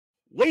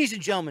Ladies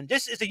and gentlemen,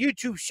 this is a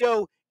YouTube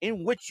show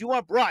in which you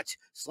are brought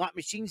Slot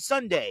Machine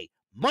Sunday,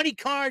 Money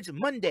Cards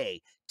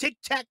Monday, Tic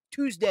Tac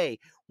Tuesday,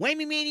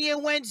 Whammy Mania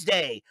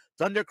Wednesday,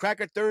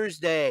 Thundercracker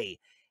Thursday,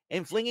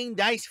 and Flinging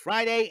Dice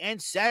Friday and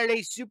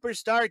Saturday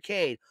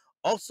Superstarcade.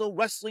 Also,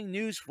 wrestling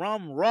news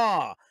from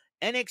Raw,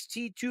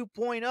 NXT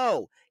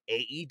 2.0,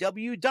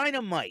 AEW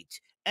Dynamite,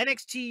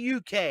 NXT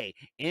UK,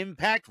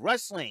 Impact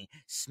Wrestling,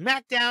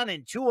 SmackDown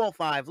and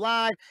 205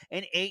 Live,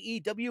 and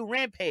AEW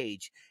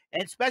Rampage,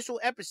 and special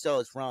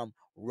episodes from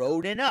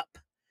Road and Up,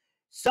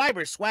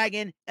 Cyber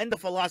Swaggin', and the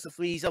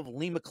philosophies of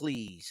Lee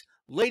McLeese.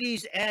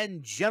 Ladies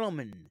and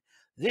gentlemen,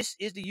 this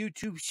is the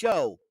YouTube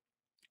show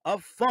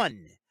of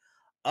fun,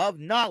 of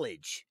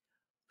knowledge,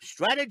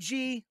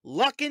 strategy,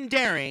 luck and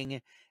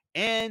daring,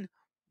 and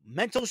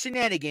mental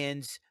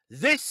shenanigans.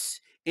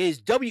 This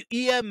is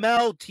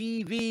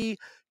WEML-TV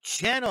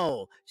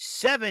Channel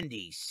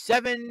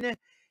 77.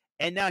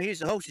 And now here's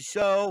the host of the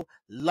show,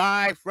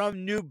 live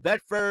from New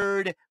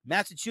Bedford,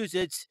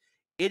 Massachusetts.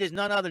 It is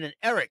none other than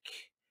Eric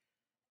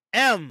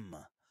M.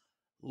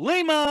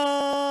 Lima.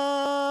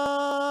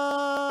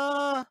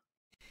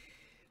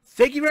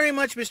 Thank you very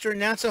much, Mr.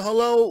 Announcer.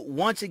 Hello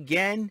once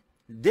again.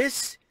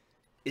 This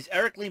is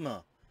Eric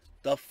Lima,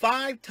 the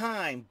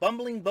 5-time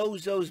Bumbling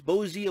Bozos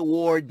Bozy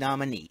Award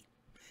nominee.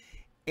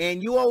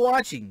 And you are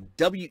watching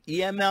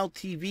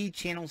WEML-TV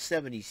Channel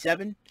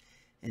 77.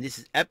 And this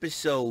is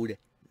episode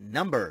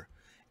number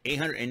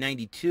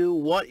 892.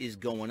 What is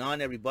going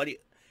on, everybody?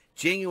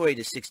 January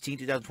the 16th,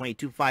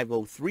 2022,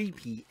 5:03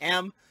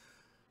 p.m.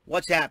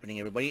 What's happening,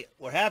 everybody?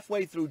 We're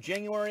halfway through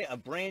January. A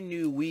brand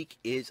new week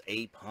is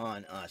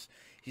upon us.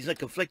 He's like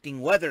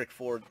conflicting weather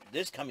for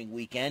this coming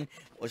weekend.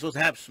 We're supposed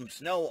to have some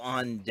snow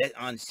on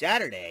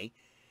Saturday,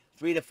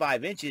 3 to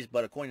 5 inches,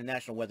 but according to the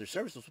National Weather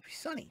Service, it's supposed to be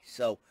sunny.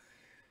 So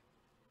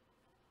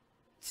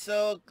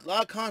a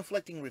lot of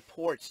conflicting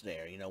reports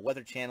there. You know,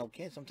 Weather Channel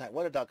can't sometimes,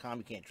 weather.com,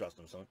 you can't trust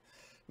them. So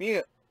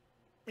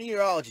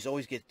meteorologists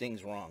always get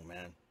things wrong,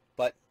 man.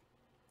 But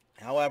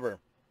however,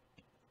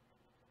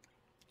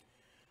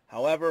 we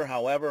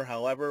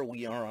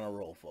are on a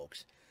roll,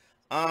 folks.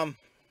 I'll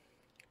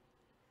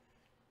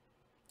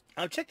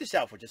check this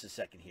out for just a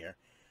second here.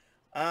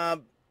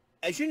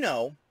 As you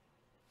know,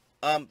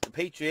 the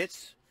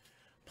Patriots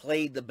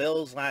played the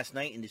Bills last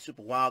night in the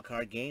Super Wild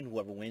Card game.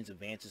 Whoever wins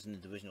advances in the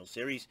divisional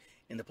series.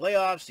 In the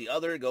playoffs, the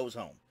other goes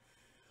home.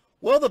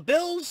 Well, the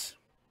Bills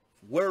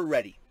were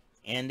ready,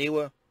 and they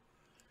were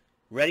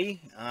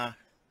ready.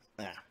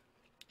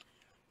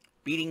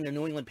 Beating the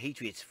New England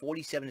Patriots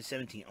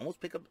 47-17.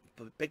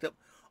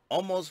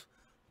 Almost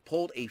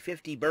pulled a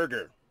 50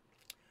 burger.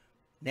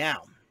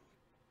 Now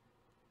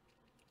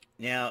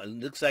it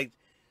looks like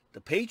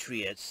the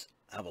Patriots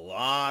have a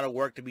lot of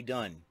work to be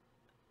done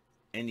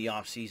in the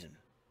offseason.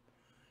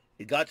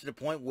 It got to the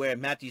point where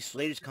Matthew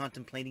Slater's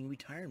contemplating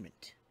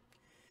retirement.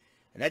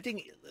 And I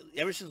think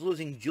ever since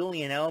losing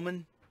Julian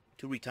Edelman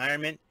to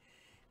retirement,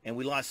 and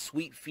we lost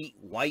Sweet Feet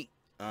White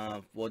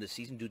for the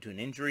season due to an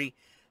injury,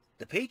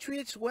 the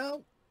Patriots,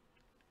 well,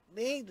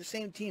 they ain't the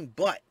same team,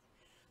 but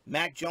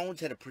Mac Jones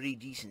had a pretty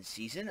decent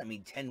season. I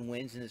mean, 10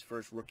 wins in his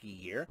first rookie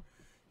year.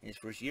 And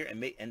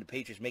the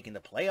Patriots making the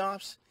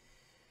playoffs.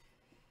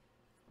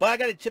 But I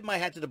got to tip my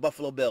hat to the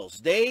Buffalo Bills.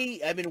 They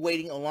have been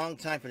waiting a long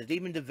time for this.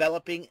 They've been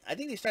developing. I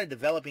think they started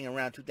developing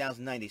around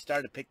 2009. They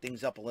started to pick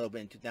things up a little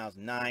bit in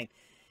 2009.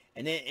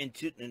 And then in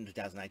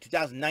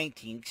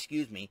 2019,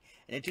 excuse me.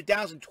 And in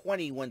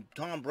 2020, when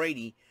Tom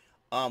Brady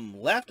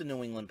left the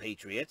New England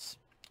Patriots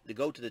to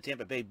go to the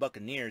Tampa Bay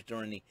Buccaneers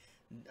during the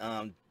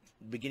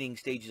beginning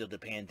stages of the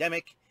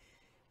pandemic,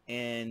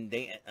 and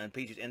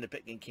Patriots ended up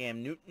picking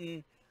Cam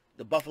Newton,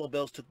 the Buffalo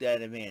Bills took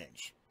that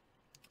advantage.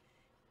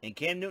 And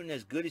Cam Newton,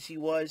 as good as he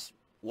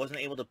wasn't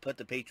able to put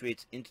the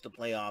Patriots into the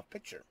playoff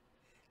picture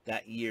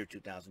that year,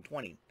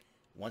 2020.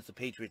 Once the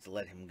Patriots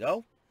let him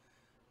go,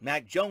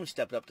 Mac Jones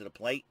stepped up to the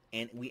plate,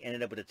 and we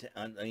ended up with the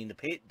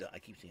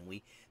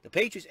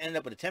Patriots ended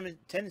up with a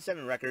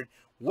 10-7 record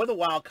with a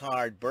wild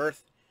card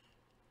berth,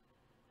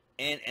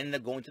 and ended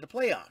up going to the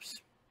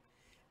playoffs.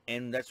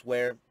 And that's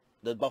where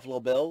the Buffalo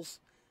Bills,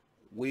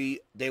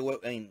 the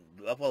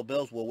Buffalo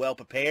Bills were well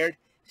prepared,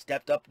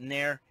 stepped up in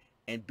there,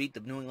 and beat the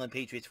New England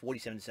Patriots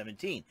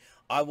 47-17.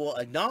 I will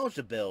acknowledge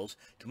the Bills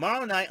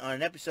tomorrow night on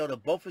an episode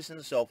of Bofus and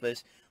the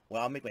Sofas,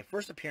 where I'll make my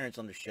first appearance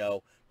on the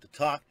show to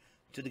talk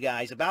to the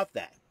guys about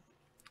that.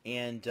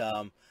 And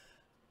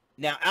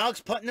now,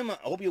 Alex Putnam, I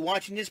hope you're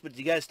watching this, but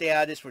you got to stay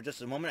out of this for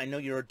just a moment. I know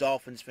you're a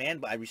Dolphins fan,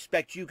 but I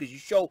respect you because you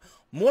show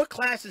more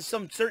class than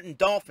some certain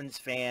Dolphins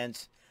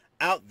fans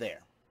out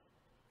there.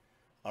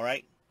 All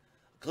right?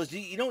 Because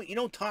you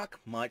don't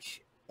talk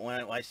much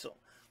when I see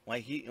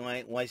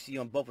you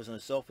on Bofus on the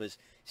Sofas.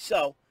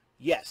 So,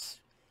 yes,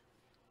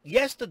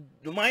 the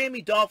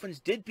Miami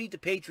Dolphins did beat the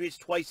Patriots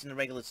twice in the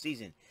regular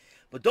season.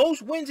 But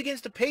those wins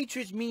against the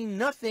Patriots mean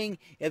nothing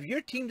if your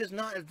team does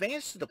not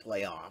advance to the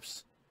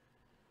playoffs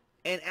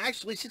and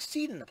actually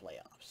succeed in the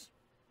playoffs.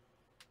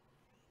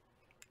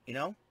 You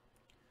know?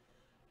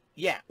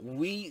 Yeah,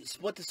 we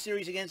split the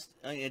series against,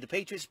 the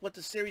Patriots split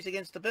the series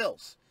against the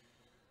Bills.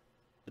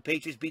 the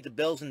Patriots beat the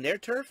Bills in their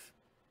turf.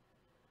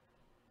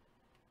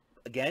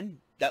 Again,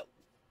 that,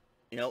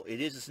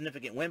 it is a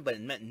significant win, but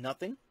it meant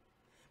nothing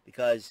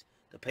because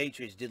the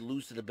Patriots did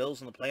lose to the Bills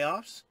in the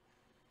playoffs.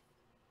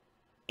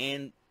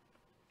 And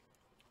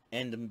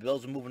the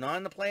Bills are moving on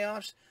in the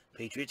playoffs.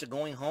 Patriots are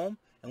going home,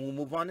 and we'll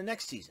move on to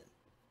next season.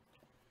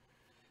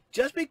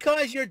 Just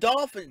because you're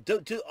Dolphins,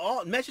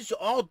 message to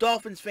all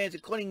Dolphins fans,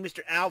 including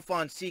Mr. Al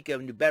Fonseca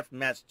of New Bedford,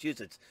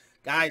 Massachusetts.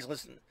 Guys,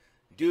 listen.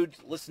 Dudes,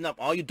 listen up.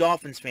 All you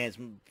Dolphins fans,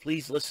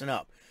 please listen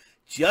up.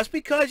 Just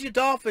because your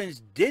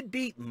Dolphins did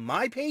beat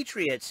my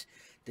Patriots,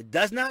 that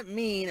does not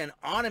mean an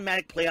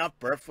automatic playoff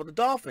berth for the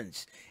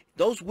Dolphins.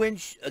 Those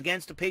wins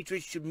against the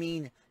Patriots should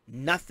mean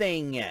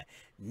nothing.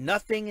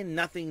 Nothing and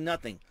nothing,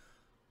 nothing.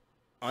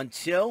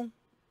 Until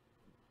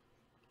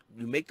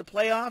you make the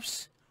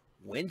playoffs,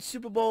 win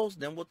Super Bowls,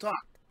 then we'll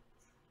talk.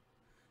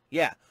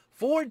 Yeah,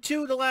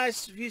 4-2 the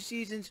last few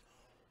seasons.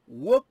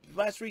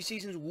 Last 3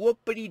 seasons,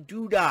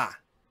 whoopity-doo-dah.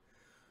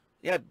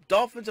 Yeah,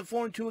 Dolphins are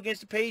 4-2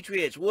 against the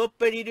Patriots.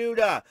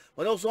 Whoopity-doo-dah.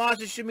 Well, those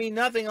losses should mean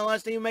nothing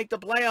unless they make the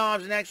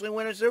playoffs and actually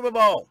win a Super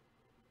Bowl.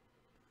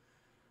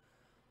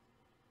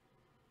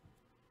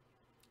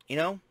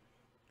 And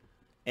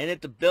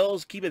if the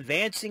Bills keep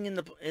advancing in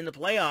the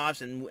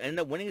playoffs and end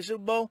up winning a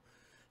Super Bowl,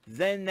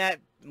 then that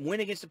win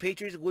against the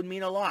Patriots would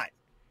mean a lot.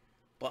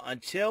 But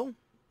until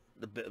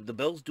the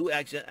Bills do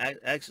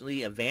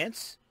actually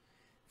advance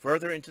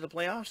further into the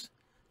playoffs,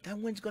 that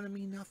win's going to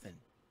mean nothing.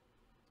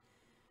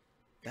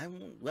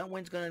 That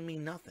win's going to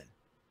mean nothing.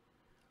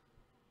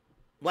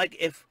 Like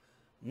if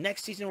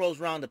next season rolls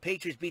around, the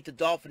Patriots beat the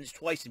Dolphins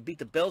twice and beat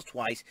the Bills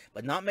twice,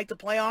 but not make the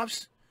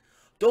playoffs,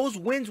 those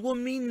wins will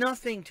mean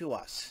nothing to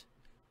us.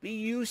 Be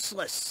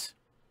useless.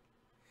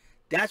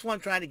 That's what I'm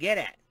trying to get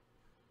at.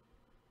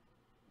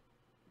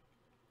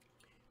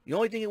 The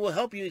only thing that will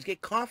help you is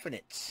get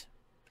confidence.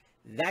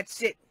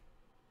 That's it.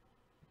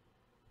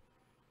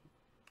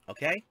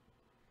 Okay?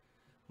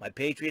 My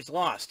Patriots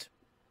lost.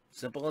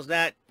 Simple as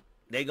that.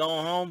 They go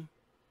home.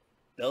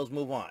 Bills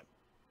move on.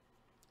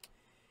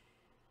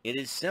 It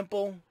is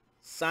simple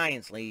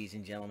science, ladies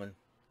and gentlemen.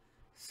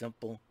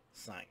 Simple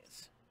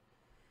science.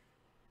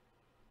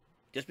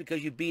 Just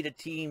because you beat a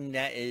team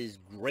that is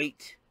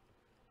great,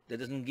 that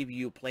doesn't give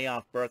you a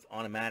playoff berth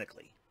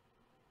automatically.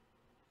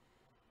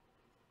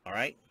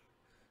 Alright?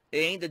 It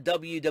ain't the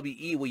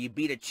WWE where you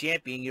beat a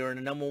champion, you're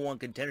the number 1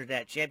 contender to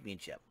that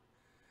championship.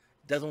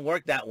 It doesn't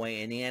work that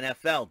way in the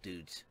NFL,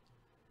 dudes.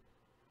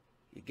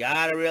 You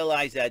gotta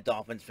realize that,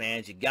 Dolphins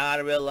fans. You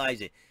gotta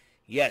realize it.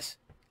 Yes,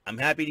 I'm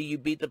happy that you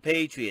beat the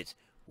Patriots.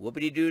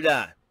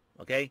 Whoopity-doo-dah.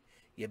 Okay?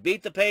 You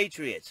beat the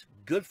Patriots.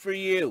 Good for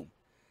you.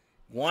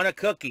 Want a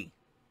cookie?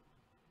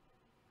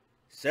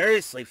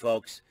 Seriously,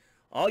 folks.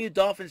 All you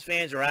Dolphins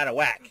fans are out of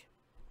whack.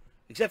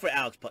 Except for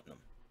Alex Putnam.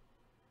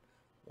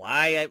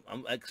 Why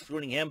I'm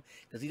excluding him?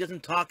 Because he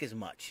doesn't talk as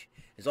much.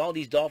 As all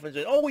these Dolphins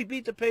are, oh, we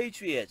beat the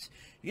Patriots.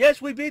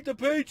 Yes, we beat the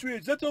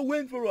Patriots. That's a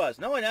win for us.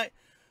 No, that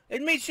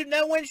win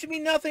should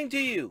mean nothing to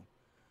you.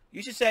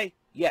 You should say,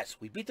 yes,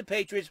 we beat the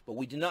Patriots, but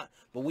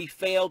we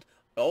failed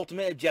the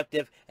ultimate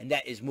objective, and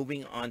that is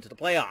moving on to the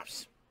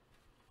playoffs.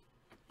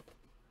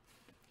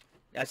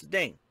 That's the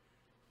thing.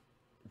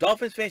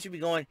 Dolphins fans should be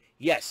going,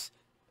 yes,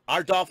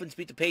 our Dolphins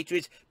beat the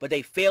Patriots, but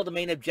they failed the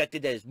main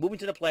objective, that is moving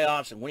to the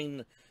playoffs and winning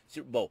the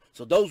Super Bowl.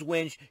 So those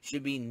wins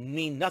should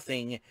mean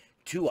nothing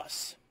to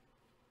us.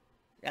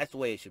 That's the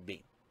way it should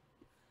be.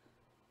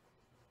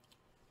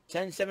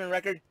 10-7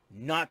 record,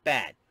 not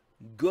bad.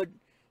 Good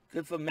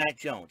for Mac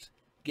Jones.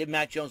 Give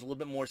Mac Jones a little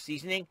bit more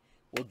seasoning.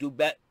 We'll do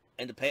better,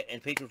 and the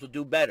Patriots will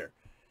do better.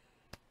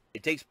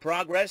 It takes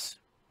progress,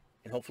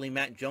 and hopefully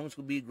Mac Jones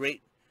will be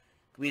great.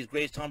 Could be as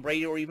great as Tom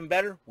Brady or even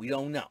better. We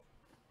don't know.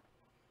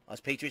 Us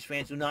Patriots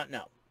fans do not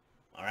know.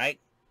 All right,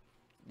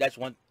 that's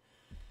one.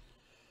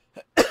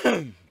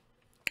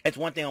 That's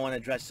one thing I want to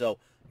address. So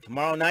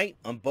tomorrow night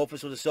on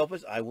Bofus with the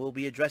Sofas, I will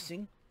be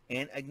addressing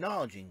and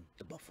acknowledging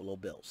the Buffalo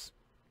Bills.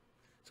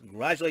 So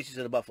congratulations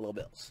to the Buffalo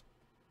Bills.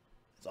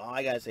 That's all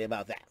I got to say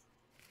about that.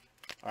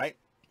 All right.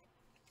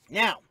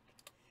 Now,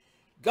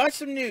 got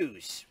some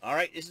news. All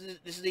right. This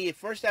is the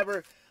first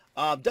ever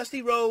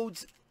Dusty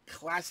Rhodes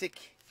Classic,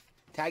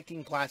 Tag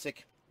Team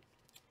Classic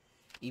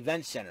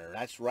Event Center.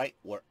 That's right,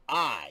 where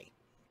I'm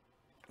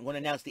going to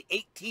announce the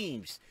 8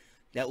 teams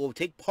that will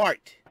take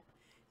part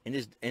in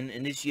this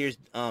year's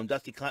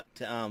Dusty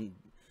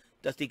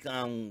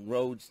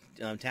Rhodes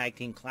Tag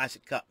Team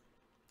Classic Cup,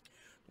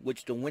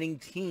 which the winning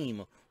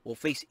team will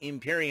face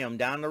Imperium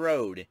down the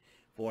road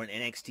for an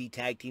NXT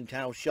Tag Team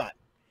title shot.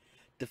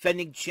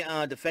 Defending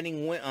champions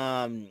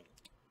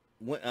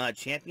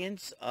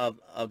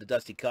of the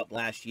Dusty Cup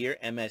last year,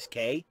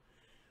 MSK,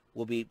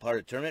 will be part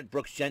of the tournament.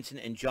 Brooks Jensen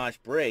and Josh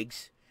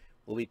Briggs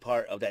will be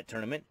part of that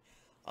tournament,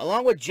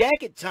 along with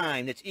Jacket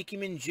Time. That's Ike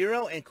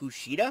Minjiro and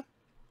Kushida.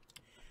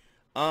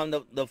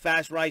 The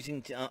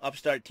fast-rising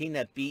upstart team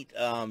that beat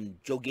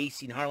Joe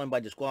Gacy and Harlan by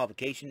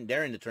disqualification.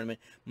 They're in the tournament.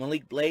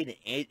 Malik Blade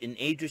and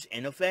Adris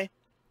Enofe.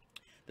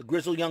 The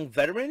Grizzled Young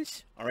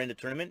Veterans are in the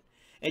tournament.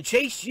 And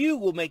Chase U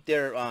will make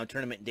their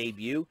tournament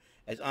debut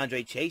as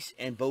Andre Chase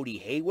and Bodie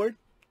Hayward.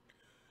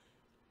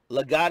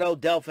 Legado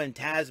del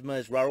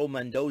Fantasma's Raul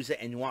Mendoza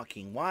and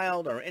Joaquin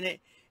Wilde are in it.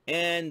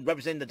 And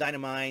representing the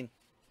Dynamite,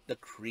 the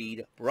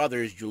Creed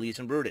brothers, Julius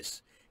and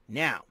Brutus.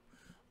 Now,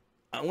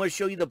 I'm going to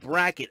show you the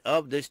bracket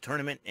of this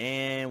tournament,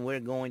 and we're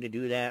going to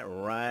do that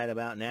right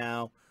about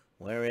now.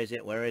 Where is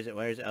it? Where is it?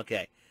 Where is it?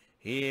 Okay,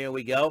 here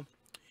we go.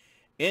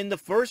 In the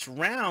first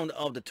round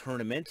of the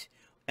tournament,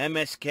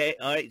 MSK.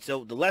 All right,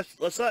 so the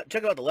left. Let's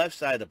check out the left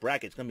side of the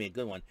bracket. It's going to be a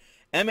good one.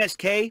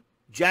 MSK,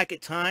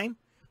 Jacket Time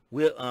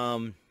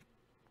will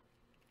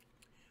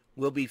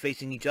be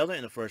facing each other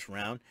in the first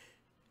round,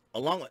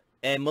 along with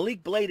and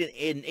Malik Blade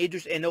and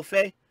Idris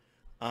Enofe.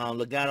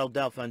 Legado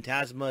del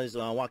Fantasma's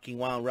Joaquin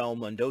Wilde and Raul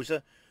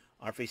Mendoza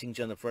are facing each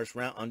other in the first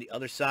round. On the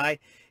other side,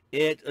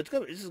 this is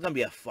going to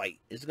be a fight.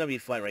 This is going to be a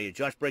fight right here.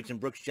 Josh Briggs and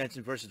Brooks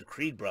Jensen versus the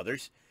Creed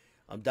brothers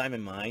of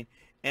Diamond Mine.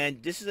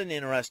 And this is an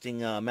interesting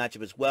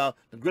matchup as well.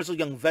 The Grizzled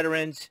Young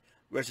Veterans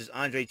versus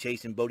Andre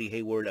Chase and Bodie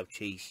Hayward of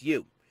Chase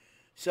U.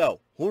 So,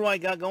 who do I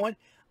got going?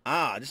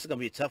 This is going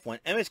to be a tough one.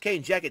 MSK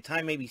and Jacket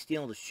Time may be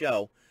stealing the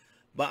show,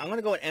 but I'm going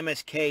to go with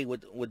MSK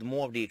with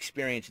more of the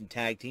experience in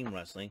tag team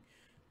wrestling.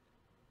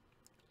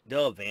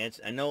 They'll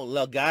advance. I know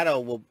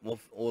Legado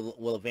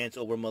will advance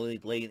over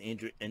Malik Blade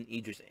and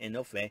Idris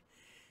Enofe.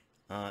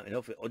 Oh,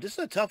 this is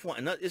a tough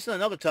one. This is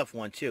another tough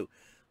one, too.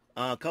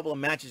 A couple of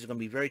matches are going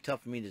to be very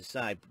tough for me to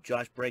decide.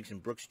 Josh Briggs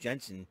and Brooks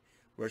Jensen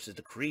versus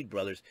the Creed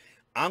brothers.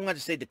 I'm going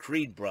to say the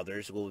Creed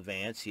brothers will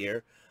advance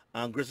here.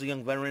 Grizzly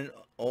Young Veterans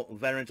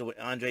over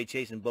Andre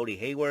Chase and Bodie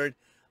Hayward.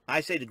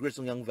 I say the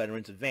Grizzly Young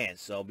Veterans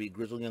advance. So it'll be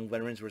Grizzly Young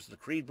Veterans versus the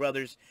Creed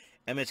brothers.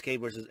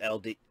 MSK versus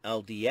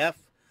LDF.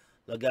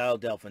 Legado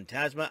del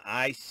Fantasma.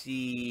 I'm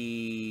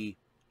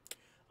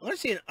going to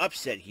see an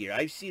upset here.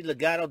 I see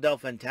Legado del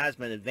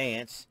Fantasma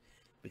advance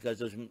because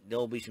there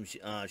will be some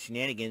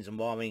shenanigans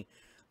involving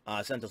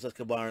Santos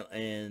Escobar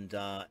and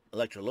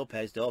Electra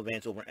Lopez. They'll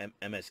advance over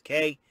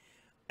MSK.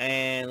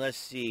 And let's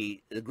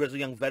see, the Grizzly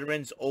Young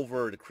Veterans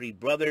over the Creed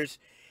brothers.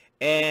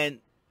 And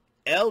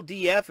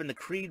LDF and the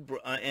Creed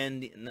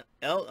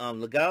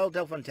Legado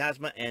del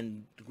Fantasma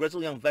and the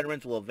Grizzly Young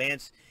Veterans will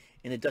advance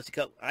in the Dusty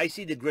Cup. I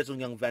see the Grizzly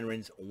Young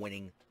Veterans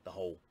winning the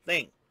whole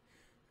thing.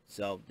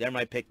 So they're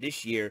my pick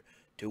this year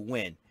to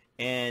win.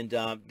 And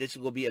this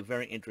will be a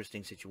very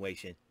interesting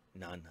situation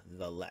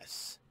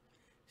nonetheless.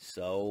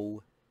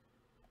 So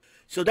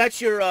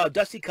that's your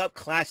Dusty Cup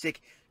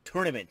Classic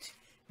tournament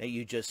that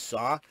you just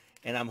saw.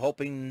 And I'm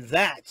hoping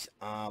that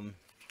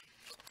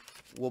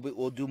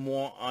we'll do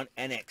more on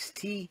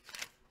NXT,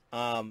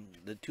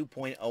 the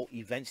 2.0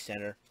 Event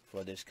Center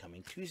for this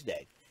coming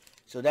Tuesday.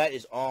 So that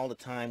is all the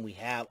time we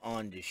have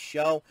on this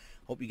show.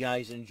 Hope you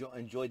guys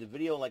enjoyed the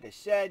video. Like I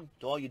said,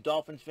 to all you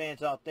Dolphins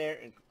fans out there,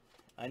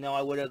 I know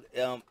I would have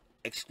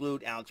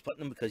exclude Alex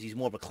Putnam because he's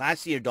more of a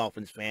classier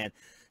Dolphins fan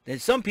than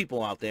some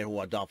people out there who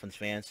are Dolphins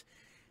fans.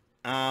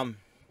 At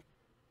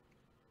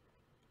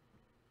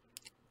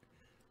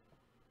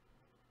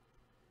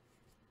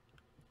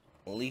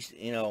least,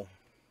 you know.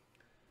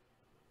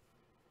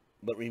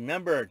 But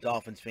remember,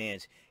 Dolphins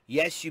fans,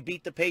 yes, you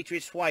beat the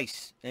Patriots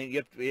twice.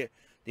 And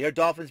their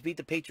Dolphins beat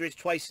the Patriots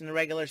twice in the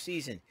regular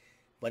season.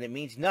 But it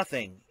means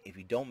nothing if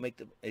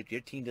if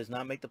your team does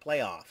not make the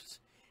playoffs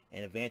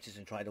and advances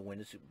and try to win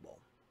the Super Bowl.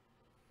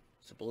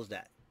 Simple as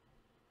that.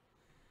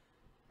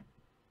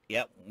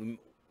 Yep,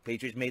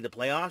 Patriots made the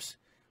playoffs,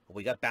 but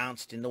we got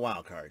bounced in the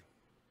wild card.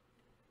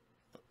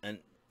 And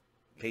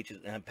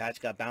Pats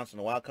got bounced in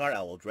the wild card.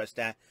 I will address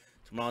that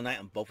tomorrow night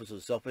on Both of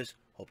the Sofas.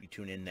 Hope you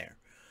tune in there.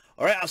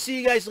 All right, I'll see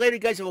you guys later. You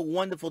guys have a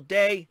wonderful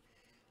day.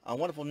 A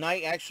wonderful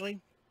night, actually.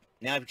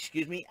 Now,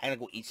 excuse me, I gotta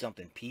go eat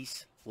something.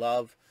 Peace,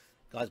 love,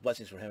 God's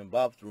blessings from heaven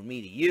above, through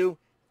me to you.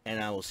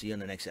 And I will see you on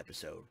the next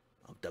episode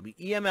of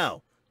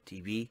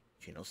WEML-TV,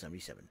 Channel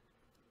 77.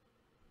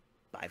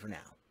 Bye for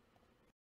now.